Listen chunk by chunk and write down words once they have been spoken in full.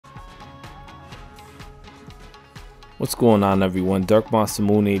What's going on, everyone? Dark Monster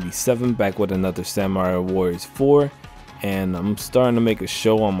Moon 87 back with another Samurai Warriors 4, and I'm starting to make a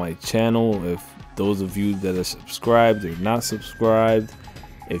show on my channel. If those of you that are subscribed or not subscribed,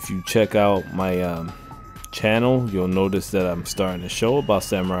 if you check out my channel, you'll notice that I'm starting a show about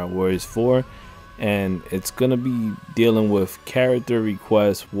Samurai Warriors 4, and it's gonna be dealing with character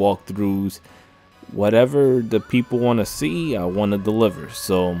requests, walkthroughs, whatever the people want to see, I want to deliver.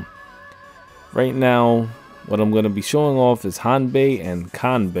 So right now, what I'm going to be showing off is Hanbei and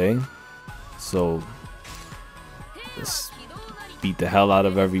Kanbei. So let's beat the hell out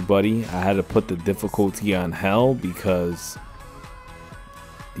of everybody. I had to put the difficulty on hell because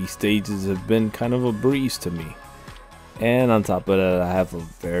these stages have been kind of a breeze to me. And on top of that, I have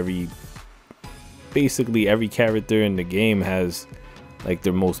basically every character in the game has like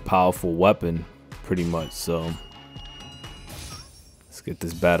their most powerful weapon pretty much. So let's get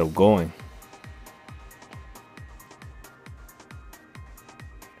this battle going.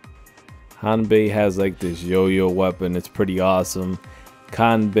 Hanbei has like this yo-yo weapon. It's pretty awesome.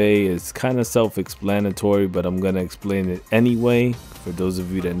 Kanbei is kind of self-explanatory, but I'm gonna explain it anyway for those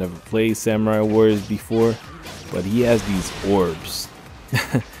of you that never played Samurai Warriors before. But he has these orbs.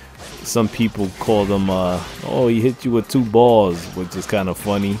 Some people call them oh, he hit you with 2 balls, which is kind of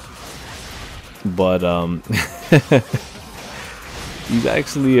funny. But he's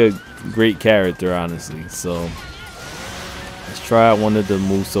actually a great character, honestly. So let's try out one of the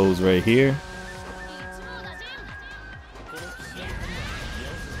Musous right here.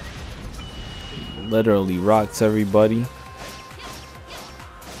 Literally rocks everybody.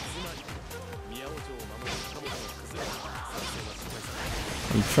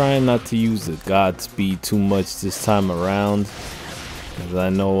 I'm trying not to use the Godspeed too much this time around, because I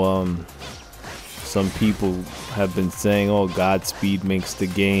know some people have been saying, oh, Godspeed makes the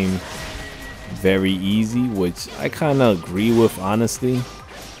game very easy, which I kind of agree with, honestly.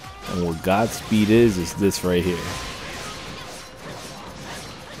 And what Godspeed is this right here.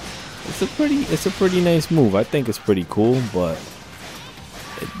 It's a pretty nice move. I think it's pretty cool, but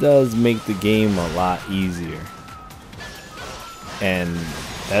it does make the game a lot easier. And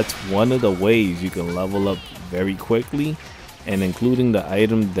that's one of the ways you can level up very quickly, and including the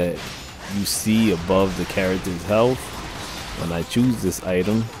item that you see above the character's health. When I choose this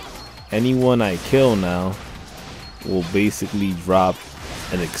item, anyone I kill now will basically drop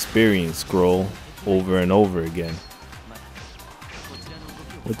an experience scroll over and over again,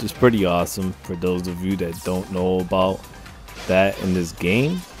 which is pretty awesome for those of you that don't know about that in this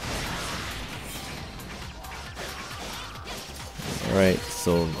game. Alright,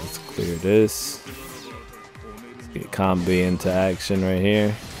 so let's clear this. Let's get Kanbei into action right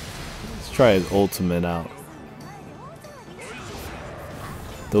here. Let's try his ultimate out.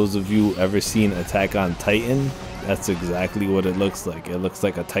 Those of you ever seen Attack on Titan, that's exactly what it looks like. It looks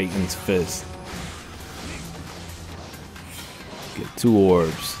like a Titan's fist. Get 2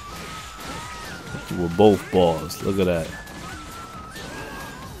 orbs. Hit you with both balls. Look at that.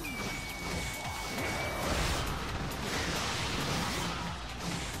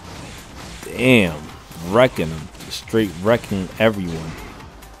 Damn, wrecking them. Straight wrecking everyone.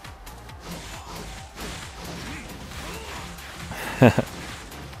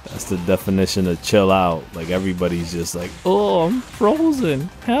 That's the definition of chill out. Like, everybody's just like, oh, I'm frozen.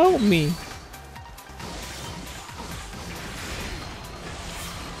 Help me.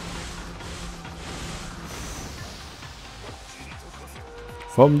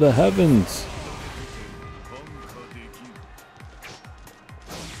 From the heavens.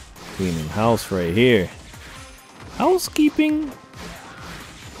 Cleaning house right here. Housekeeping.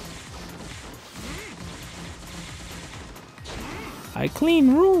 I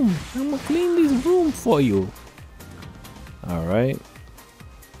clean room. I'm gonna clean this room for you. Alright.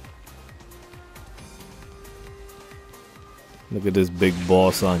 Look at this big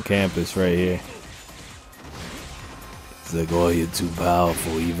boss on campus right here. It's like, oh, you're too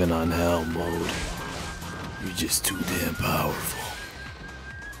powerful even on hell mode. You're just too damn powerful.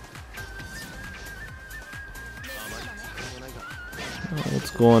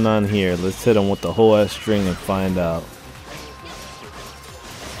 What's going on here? Let's hit him with the whole S string and find out.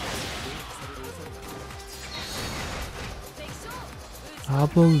 I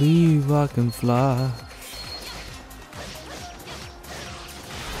believe I can fly.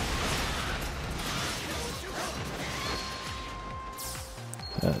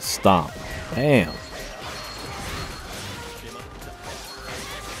 Stomp. Damn.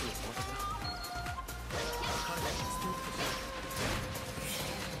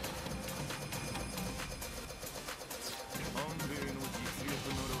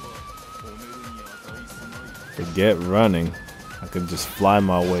 Forget running. I can just fly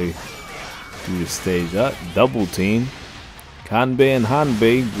my way through the stage. Double team. Kanbei and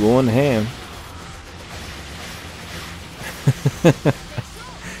Hanbei going ham.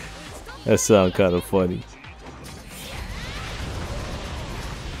 That sounds kind of funny.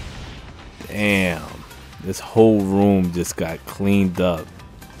 Damn. This whole room just got cleaned up.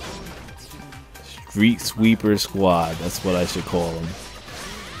 Street Sweeper Squad. That's what I should call them.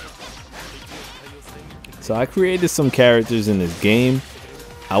 So I created some characters in this game.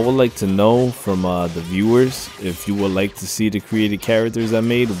 I would like to know from the viewers if you would like to see the created characters I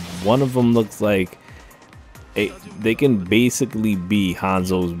made. One of them looks like they can basically be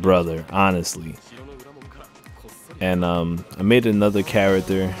Hanzo's brother, honestly. And I made another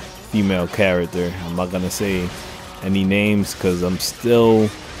character, female character. I'm not gonna say any names because I'm still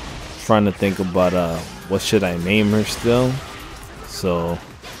trying to think about what should I name her still. So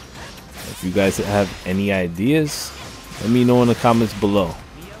if you guys have any ideas, let me know in the comments below.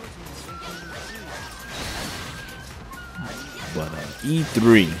 But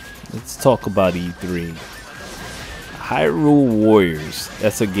E3, let's talk about E3. Hyrule Warriors,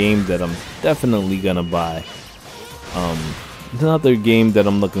 that's a game that I'm definitely gonna buy. Another game that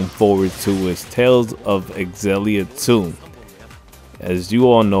I'm looking forward to is Tales of Exillia 2. As you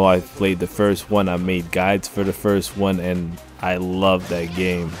all know, I played the first one. I made guides for the first one and I love that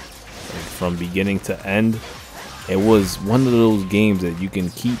game. Like, from beginning to end, it was one of those games that you can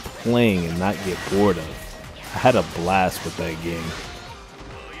keep playing and not get bored of. I had a blast with that game.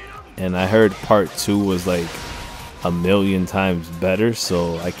 And I heard part 2 was like a million times better,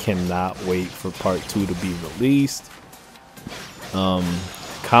 so I cannot wait for part 2 to be released.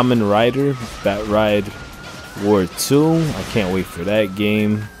 Kamen Rider Bat Ride War 2, I can't wait for that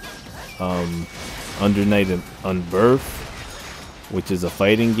game. Under Night and Unbirth, which is a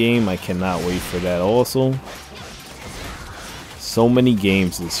fighting game, I cannot wait for that also. So many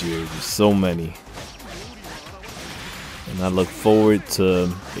games this year, just so many. And I look forward to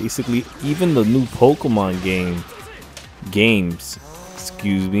basically even the new Pokemon games,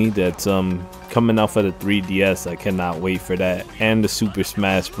 excuse me, that's coming out for the 3DS. I cannot wait for that. And the Super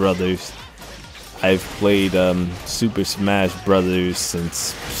Smash Brothers. I've played Super Smash Brothers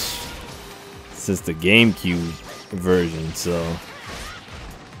since the GameCube version, so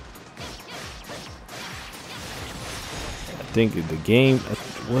I think the game,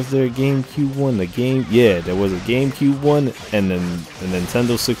 was there a GameCube one? Yeah, there was a GameCube one and then a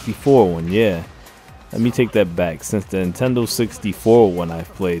Nintendo 64 one. Yeah, let me take that back. Since the Nintendo 64 one,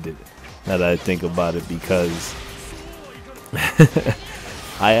 I've played it. Now that I think about it, because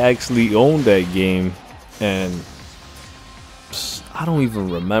I actually owned that game and I don't even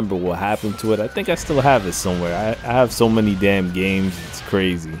remember what happened to it. I think I still have it somewhere. I have so many damn games, it's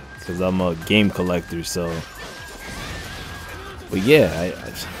crazy, because I'm a game collector. So, but yeah,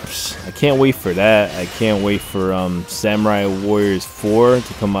 I can't wait for that. I can't wait for Samurai Warriors 4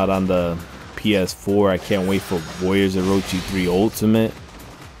 to come out on the PS4. I can't wait for Warriors Orochi 3 Ultimate.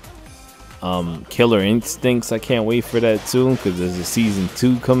 Killer Instincts, I can't wait for that too, because there's a season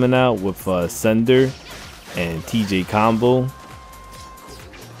 2 coming out with Sender and TJ Combo.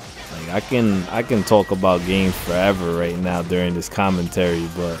 Like, I can talk about games forever right now during this commentary,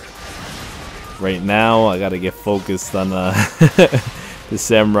 but right now I gotta get focused on the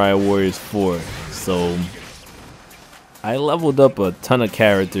Samurai Warriors 4. So I leveled up a ton of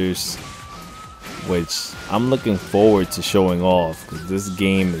characters, which I'm looking forward to showing off, because this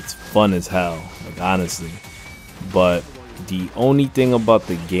game is fun as hell, like, honestly. But the only thing about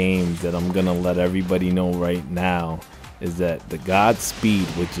the game that I'm gonna let everybody know right now is that the Godspeed,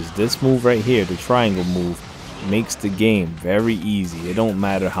 which is this move right here, the triangle move, makes the game very easy. It don't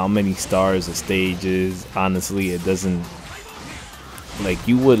matter how many stars a stage is. Honestly, it doesn't, like,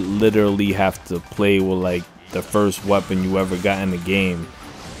 you would literally have to play with like the first weapon you ever got in the game,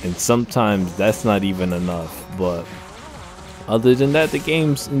 and sometimes that's not even enough. But other than that, the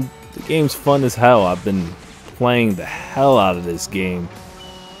game's fun as hell. I've been playing the hell out of this game,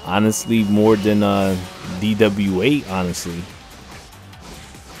 honestly, more than DW8, honestly.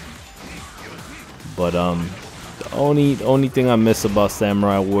 But the only thing I miss about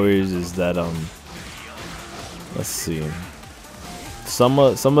Samurai Warriors is that let's see, some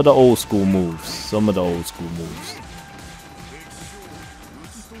of the old school moves,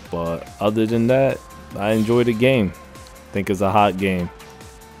 but other than that, I enjoy the game. I think it's a hot game.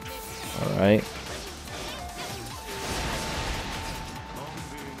 All right.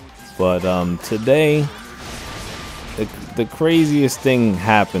 But today, the craziest thing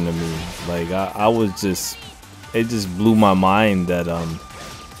happened to me. Like, it just blew my mind that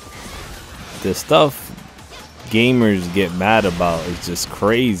the stuff gamers get mad about is just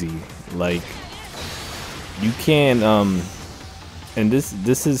crazy. Like, you can't and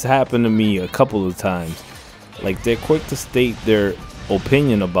this has happened to me a couple of times. Like, they're quick to state their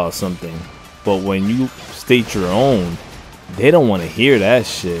opinion about something, but when you state your own, they don't want to hear that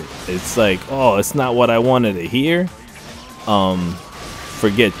shit. It's like, oh, it's not what I wanted to hear.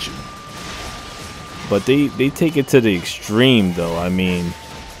 Forget you. But they take it to the extreme, though. I mean,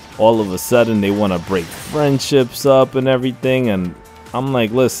 all of a sudden they want to break friendships up and everything, and I'm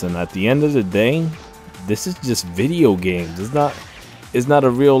like, listen, at the end of the day, this is just video games. It's not a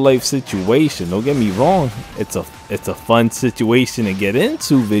real life situation. Don't get me wrong. It's a fun situation to get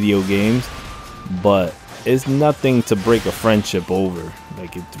into, video games, but it's nothing to break a friendship over.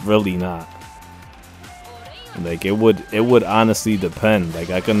 Like, it's really not. Like, it would honestly depend. Like,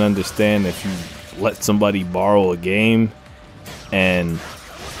 I can understand if you let somebody borrow a game and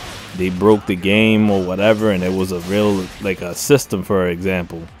they broke the game or whatever, and it was a real, like, a system, for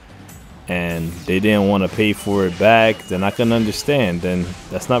example, and they didn't want to pay for it back, then I can understand. Then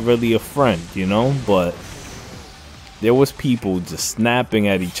that's not really a friend, you know. But there was people just snapping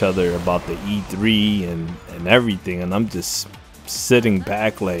at each other about the E3 and everything, and I'm just sitting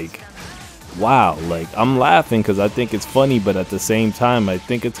back like, wow. Like, I'm laughing because I think it's funny, but at the same time I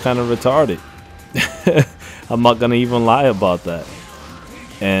think it's kind of retarded. I'm not gonna even lie about that.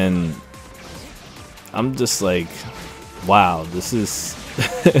 And I'm just like, wow, this is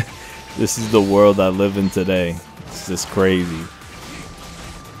this is the world I live in today. It's just crazy.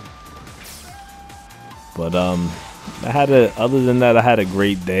 But other than that, I had a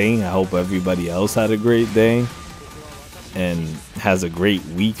great day. I hope everybody else had a great day and has a great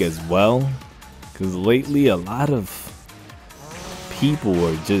week as well, because lately a lot of people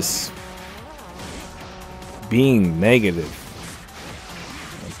are just being negative,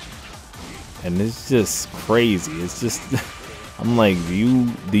 and it's just crazy. It's just I'm like, do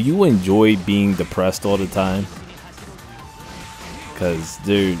you enjoy being depressed all the time? Because,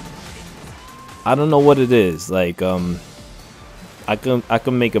 dude, I don't know what it is. Like, I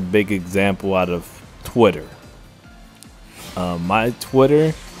can make a big example out of Twitter. My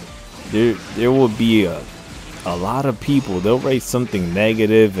Twitter, there will be a lot of people. They'll write something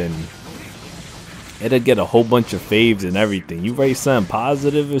negative and it'll get a whole bunch of faves and everything. You write something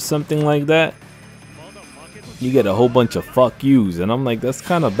positive or something like that, you get a whole bunch of fuck yous, and I'm like, that's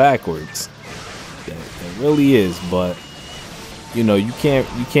kind of backwards. It really is. But you know, you can't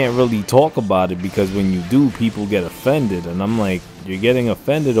really talk about it, because when you do, people get offended, and I'm like, you're getting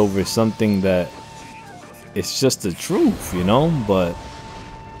offended over something that it's just the truth, you know. But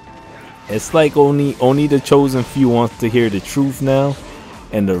it's like only the chosen few wants to hear the truth now,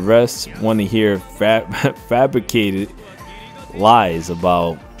 and the rest want to hear fabricated lies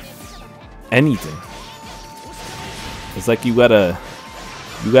about anything. It's like you gotta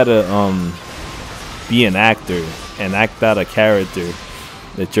be an actor and act out a character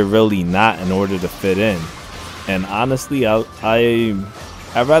that you're really not in order to fit in. And honestly, I'd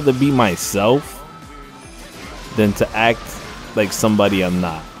rather be myself than to act like somebody I'm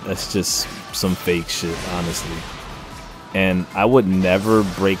not. That's just some fake shit, honestly. And I would never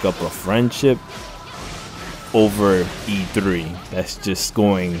break up a friendship over E3. That's just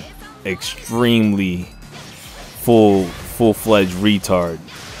going extremely full-fledged retard,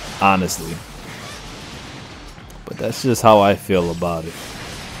 honestly. But that's just how I feel about it.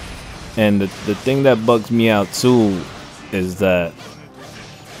 And the thing that bugs me out too is that,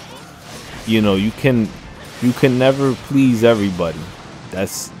 you know, you can never please everybody.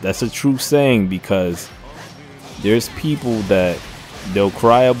 That's a true saying, because there's people that they'll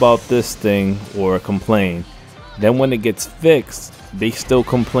cry about this thing or complain, then when it gets fixed, they still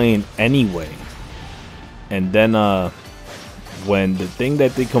complain anyway. And then when the thing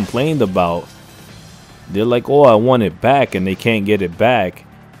that they complained about, they're like, oh, I want it back, and they can't get it back,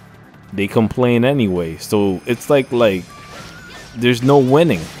 they complain anyway. So it's like there's no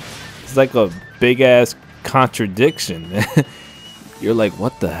winning. It's like a big ass contradiction. You're like,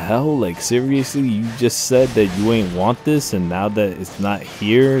 what the hell? Like, seriously, you just said that you ain't want this, and now that it's not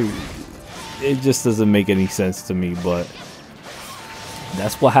here, it just doesn't make any sense to me. But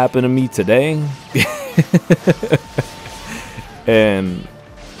that's what happened to me today. And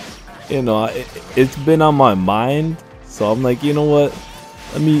you know, it's been on my mind, so I'm like, you know what,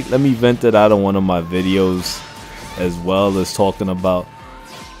 let me vent it out on one of my videos, as well as talking about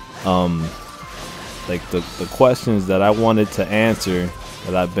like the questions that I wanted to answer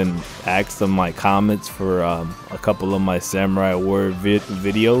that I've been asked in my comments for a couple of my Samurai Warrior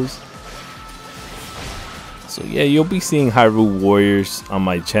videos. So yeah, you'll be seeing Hyrule Warriors on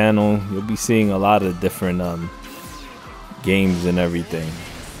my channel. You'll be seeing a lot of different games and everything.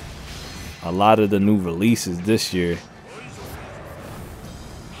 A lot of the new releases this year.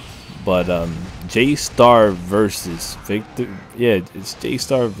 But J-Star versus Victor, yeah, it's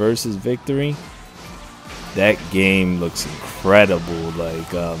J-Star versus Victory. That game looks incredible.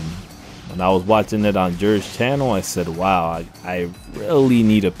 Like when I was watching it on Jur's channel, I said, wow, I really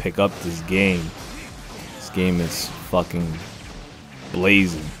need to pick up this game. This game is fucking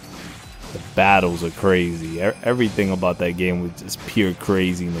blazing. The battles are crazy. Everything about that game was just pure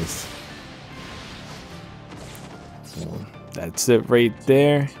craziness. Well, that's it right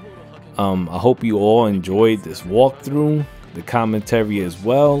there. I hope you all enjoyed this walkthrough, the commentary as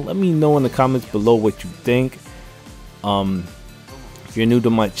well. Let me know in the comments below what you think. If you're new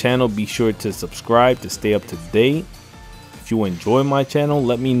to my channel, be sure to subscribe to stay up to date. If you enjoy my channel,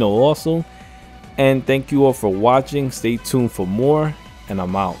 let me know also. And thank you all for watching. Stay tuned for more, and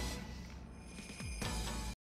I'm out.